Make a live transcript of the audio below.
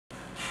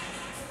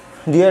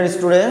Dear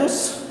students,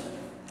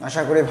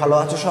 আশা করি ভালো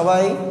আছো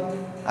সবাই।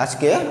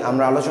 আজকে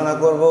আমরা আলোচনা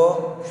করব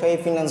সেই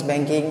ফিনান্স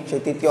ব্যাংকিং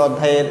সেই তৃতীয়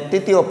অধ্যায়ের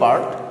তৃতীয়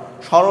পার্ট,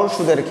 সরল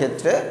সুদের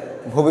ক্ষেত্রে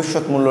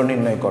ভবিষ্যৎ মূল্য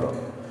নির্ণয় করো।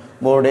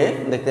 বোর্ডে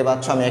দেখতে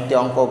পাচ্ছ আমি একটি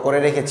অঙ্ক করে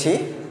রেখেছি,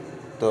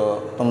 তো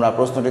তোমরা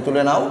প্রশ্নটি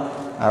তুলে নাও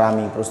আর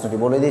আমি প্রশ্নটি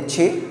বলে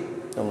দিচ্ছি,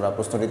 তোমরা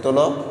প্রশ্নটি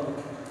তোলো।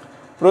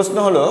 প্রশ্ন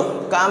হলো,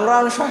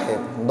 কামরান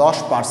সাহেব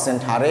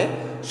 10% হারে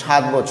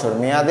 7 বছর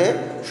মেয়াদে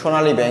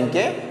সোনালী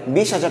ব্যাংকে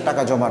 20,000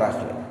 টাকা জমা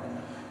রাখলেন।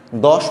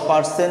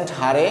 10%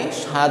 হারে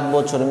 7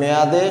 বছর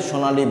মেয়াদে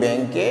সোনালী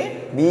ব্যাংকে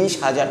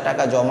 20,000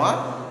 টাকা জমা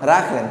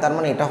রাখলেন, তার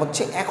মানে এটা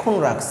হচ্ছে এখন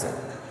রাখছে।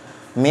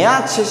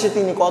 মেয়াদ শেষে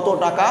তিনি কত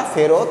টাকা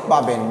ফেরত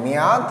পাবেন?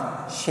 মেয়াদ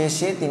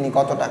শেষে তিনি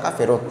কত টাকা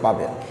ফেরত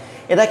পাবেন,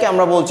 এটাকে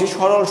আমরা বলছি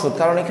সরল সুদ,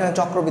 কারণ এখানে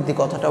চক্রবৃদ্ধি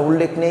কথাটা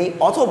উল্লেখ নেই,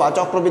 অথবা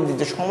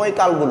চক্রবৃদ্ধিতে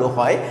সময়কালগুলো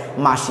হয়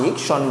মাসিক,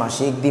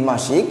 ষণ্মাসিক,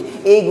 দ্বিমাসিক,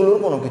 এইগুলোর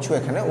কোনো কিছু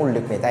এখানে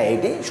উল্লেখ নেই, তাই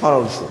এটি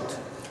সরল সুদ।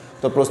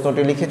 তো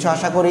প্রশ্নটি লিখেছ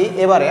আশা করি।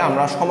 এবারে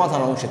আমরা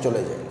সমাধান অংশে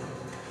চলে যাই।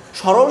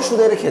 সরল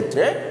সুদের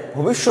ক্ষেত্রে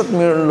ভবিষ্যৎ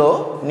মূল্য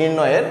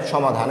নির্ণয়ের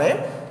সমাধানে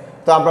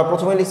তো আমরা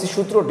প্রথমে লিখছি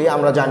সূত্রটি,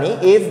 আমরা জানি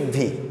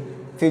এফভি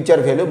ফিউচার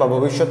ভ্যালু বা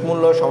ভবিষ্যৎ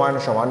মূল্য সমান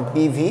সমান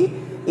PV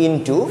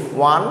into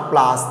 1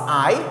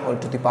 + i whole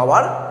to the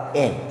power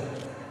n।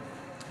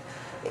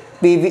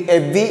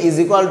 FV is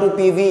equal to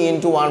PV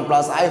into 1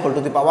 + i whole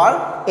to the power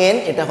n,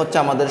 এটা হচ্ছে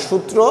আমাদের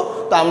সূত্র।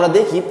 তো আমরা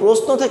দেখি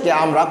প্রশ্ন থেকে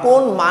আমরা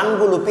কোন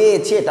মানগুলো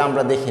পেয়েছি এটা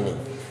আমরা দেখে নিই।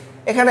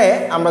 এখানে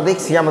আমরা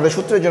দেখছি আমাদের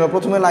সূত্রের জন্য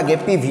প্রথমে লাগে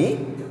পিভি,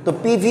 তো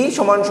পিভি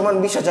সমান সমান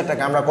 20,000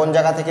 টাকা আমরা কোন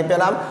জায়গা থেকে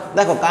পেলাম?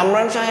 দেখো,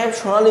 কামরান সাহেব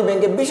সোনালী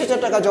ব্যাংকে 20,000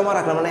 টাকা জমা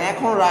রাখলেন, মানে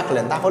এখন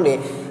রাখলেন, তাহলে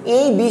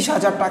এই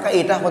 20,000 টাকা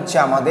এটা হচ্ছে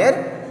আমাদের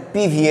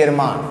পিভি এর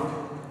মান।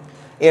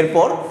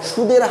 এরপর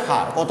সুদের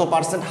হার কত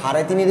পার্সেন্ট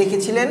হারে তিনি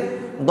রেখেছিলেন?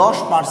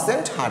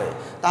 10% হারে,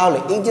 তাহলে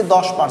এই যে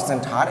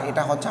 10% হার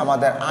এটা হচ্ছে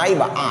আমাদের আই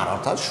বা আর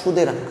অর্থাৎ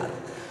সুদের হার।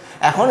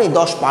 এখন এই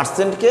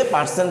 10%কে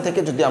পার্সেন্ট থেকে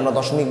যদি আমরা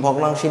দশমিক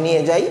ভগ্নাংশে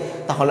নিয়ে যাই,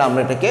 তাহলে আমরা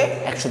এটাকে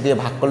 100 দিয়ে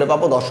ভাগ করলে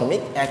পাবো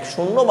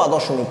 0.10 বা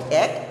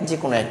 0.1, যে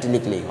কোনো একটি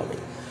লিখলেই হবে।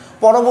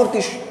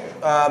 পরবর্তী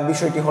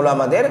বিষয়টি হলো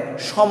আমাদের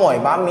সময়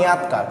বা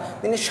মেয়াদকাল।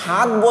 তিনি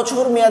 7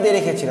 বছর মেয়াদে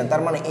রেখেছিলেন,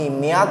 তার মানে এই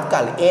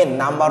মেয়াদকাল এন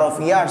নাম্বার অফ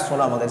ইয়ার্স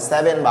হলো আমাদের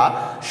 7 বা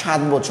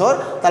 7 বছর।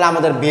 তাহলে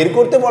আমাদের বের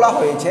করতে বলা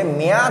হয়েছে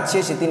মেয়াদ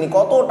শেষে তিনি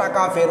কত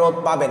টাকা ফেরত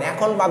পাবেন,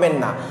 এখন পাবেন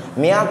না,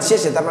 মেয়াদ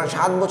শেষে, তার মানে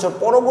 7 বছর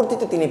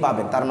পরবর্তীতে তিনি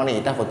পাবেন, তার মানে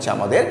এটা হচ্ছে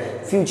আমাদের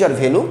ফিউচার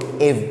ভ্যালু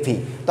এফভি।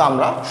 তো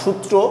আমরা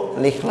সূত্র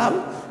লিখলাম,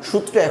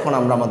 সূত্রে এখন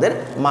আমরা আমাদের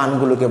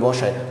মানগুলোকে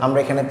বসাই। আমরা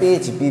এখানে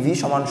পেয়েছি পিভি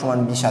সমান সমান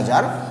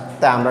 20,000,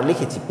 তাই আমরা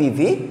লিখেছি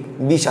পিভি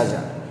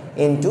 20,000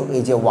 ইন্টু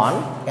এই যে 1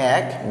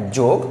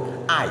 যোগ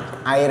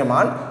আয়ের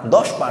মান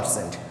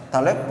 10%,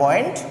 তাহলে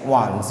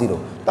 0.10।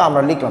 তো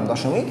আমরা লিখলাম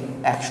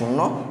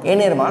 0.10, এন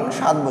এর মান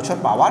 7 বছর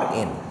পাওয়ার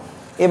এন।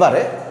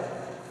 এবারে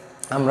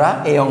আমরা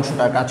এই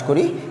অংশটার কাজ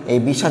করি। এই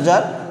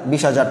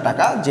 20,000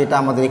 টাকা যেটা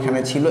আমাদের এখানে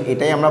ছিল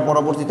এটাই আমরা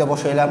পরবর্তীতে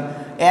বসাইলাম।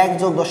 1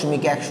 যোগ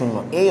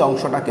 0.10, এই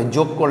অংশটাকে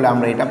যোগ করলে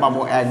আমরা এটা পাবো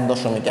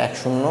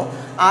 1.10,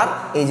 আর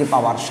এই যে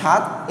পাওয়ার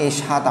 7, এই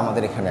 7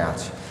 আমাদের এখানে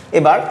আছে।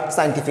 এবার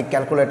সায়েন্টিফিক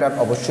ক্যালকুলেটর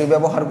অবশ্যই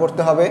ব্যবহার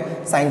করতে হবে।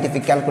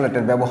 সায়েন্টিফিক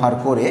ক্যালকুলেটর ব্যবহার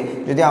করে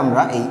যদি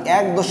আমরা এই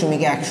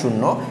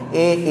 1.10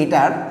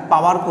 এটার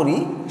পাওয়ার করি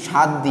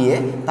 7 দিয়ে,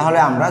 তাহলে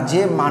আমরা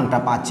যে মানটা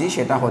পাচ্ছি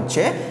সেটা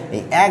হচ্ছে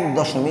এই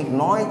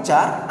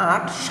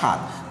 1.9487।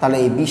 তাহলে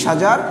এই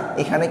 20,000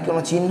 এখানে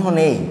কোনো চিহ্ন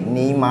নেই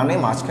মানে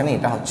মাঝখানে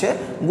এটা হচ্ছে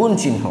গুণ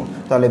চিহ্ন,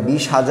 তাহলে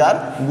 20,000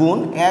 গুণ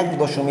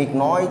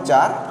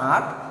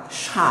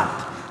 1.9487,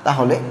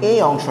 তাহলে এই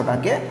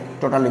অংশটাকে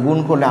টোটালি গুণ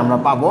করলে আমরা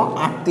পাবো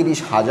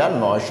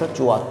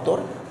 38,974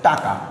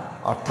 টাকা।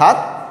 অর্থাৎ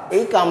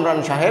এই কামরান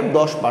সাহেব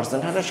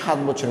 10% হারে 7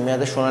 বছর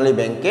মেয়াদে সোনালী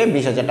ব্যাংকে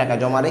 20,000 টাকা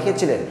জমা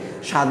রেখেছিলেন।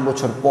 7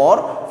 বছর পর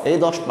এই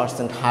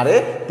 10% হারে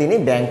তিনি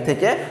ব্যাংক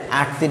থেকে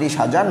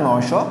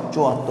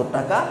 38,974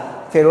 টাকা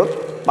ফেরত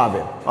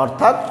পাবেন,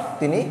 অর্থাৎ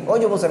তিনি ওই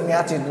যে বছর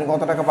মেয়াদ শেষে তিনি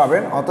কত টাকা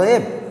পাবেন।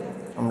 অতএব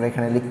আমরা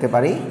এখানে লিখতে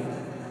পারি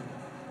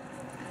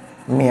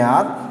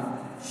মেয়াদ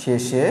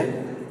শেষে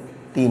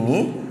তিনি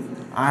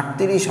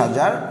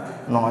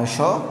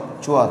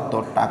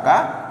 38,974 টাকা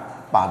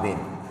পাবেন।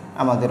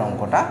 আমাদের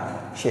অঙ্কটা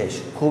শেষ।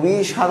 খুবই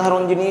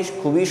সাধারণ জিনিস,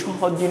 খুবই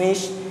সহজ জিনিস,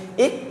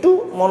 একটু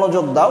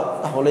মনোযোগ দাও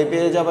তাহলেই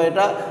পেয়ে যাবে।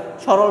 এটা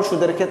সরল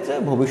সুদের ক্ষেত্রে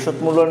ভবিষ্যৎ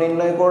মূল্য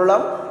নির্ণয়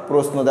করলাম,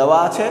 প্রশ্ন দেওয়া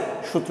আছে,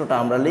 সূত্রটা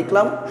আমরা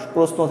লিখলাম,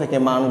 প্রশ্ন থেকে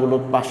মানগুলো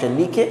পাশে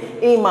লিখে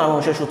এই মান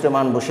অনুসারে সূত্রে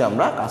মান বসে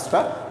আমরা কাজটা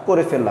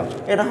করে ফেললাম।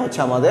 এটা হচ্ছে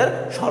আমাদের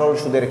সরল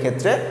সুদের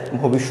ক্ষেত্রে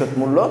ভবিষ্যৎ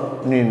মূল্য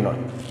নির্ণয়।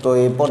 তো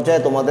এই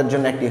পর্যায়ে তোমাদের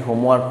জন্য একটি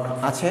হোমওয়ার্ক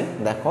আছে,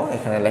 দেখো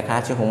এখানে লেখা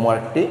আছে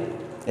হোমওয়ার্কটি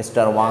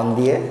 *1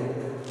 দিয়ে।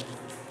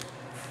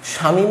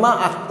 শামিমা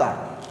আক্তার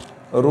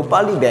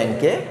রূপালী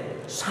ব্যাংকে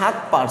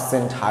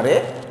 7% হারে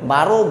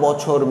 12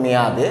 বছর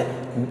মেয়াদে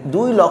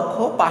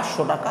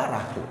 2,05,000 টাকা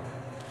রাখল।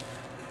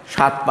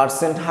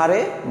 7% হারে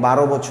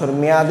 12 বছর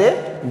মেয়াদে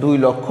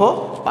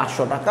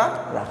 2,05,000 টাকা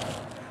রাখল,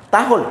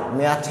 তাহলে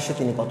মেয়াদ শেষে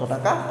তিনি কত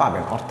টাকা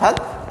পাবেন, অর্থাৎ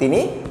তিনি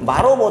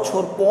 12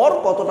 বছর পর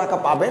কত টাকা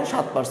পাবেন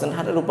 7%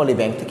 হারে রূপালী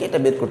ব্যাংক থেকে, এটা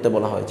বের করতে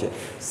বলা হয়েছে।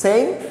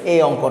 সেম এই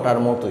অঙ্কটার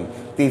মতোই,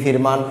 পিভির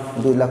মান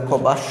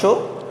 2,05,000,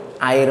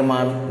 আয়ের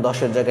মান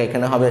 10-এর জায়গায়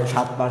এখানে হবে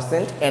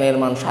 7%, এন এর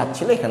মান 7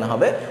 ছিল, এখানে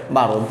হবে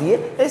 12 দিয়ে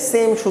এই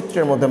সেম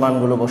সূত্রের মধ্যে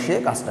মানগুলো বসিয়ে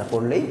কাজটা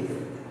করলেই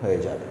হয়ে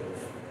যাবে।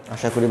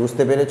 আশা করি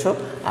বুঝতে পেরেছ।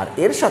 আর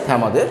এর সাথে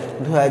আমাদের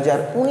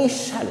 2019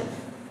 সালে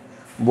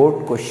বোর্ড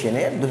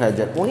কোশ্চেনে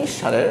 2019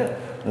 সালের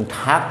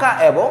ঢাকা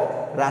এবং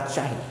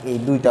রাজশাহী এই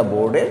দুইটা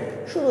বোর্ডের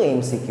শুধু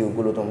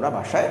এমসিকিউগুলো তোমরা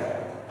বাসায়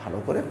ভালো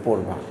করে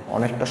পড়বা।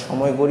 অনেকটা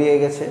সময় গড়িয়ে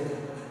গেছে,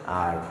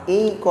 আর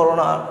এই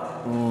করোনা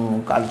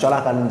কাল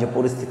চলাকালীন যে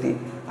পরিস্থিতি,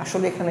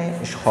 আসলে এখানে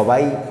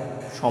সবাই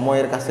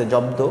সময়ের কাছে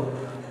জব্দ,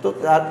 তো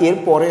আর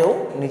এরপরেও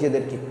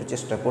নিজেদেরকে একটু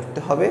চেষ্টা করতে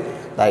হবে।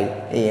 তাই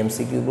এই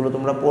এমসিকিউগুলো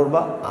তোমরা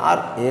পড়বা। আর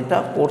এটা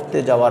পড়তে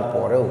যাওয়ার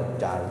পরেও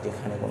যার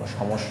যেখানে কোনো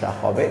সমস্যা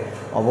হবে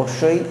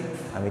অবশ্যই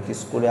আমি কি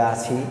স্কুলে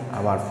আছি,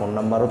 আমার ফোন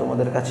নাম্বারও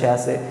তোমাদের কাছে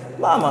আছে,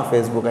 বা আমার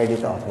ফেসবুক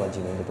আইডিতে অথবা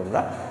জিমেইলে তোমরা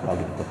লগ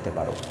ইন করতে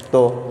পারো।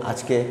 তো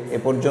আজকে এ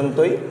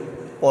পর্যন্তই।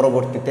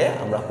 পরবর্তীতে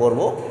আমরা করব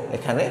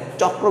এখানে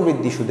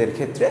চক্রবৃদ্ধি সুদের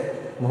ক্ষেত্রে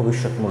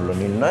ভবিষ্যৎ মূল্য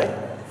নির্ণয়।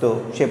 তো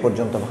সে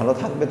পর্যন্ত ভালো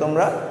থাকবে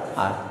তোমরা,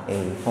 আর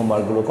এই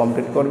হোমওয়ার্কগুলো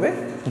কমপ্লিট করবে।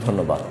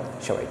 ধন্যবাদ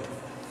সবাইকে।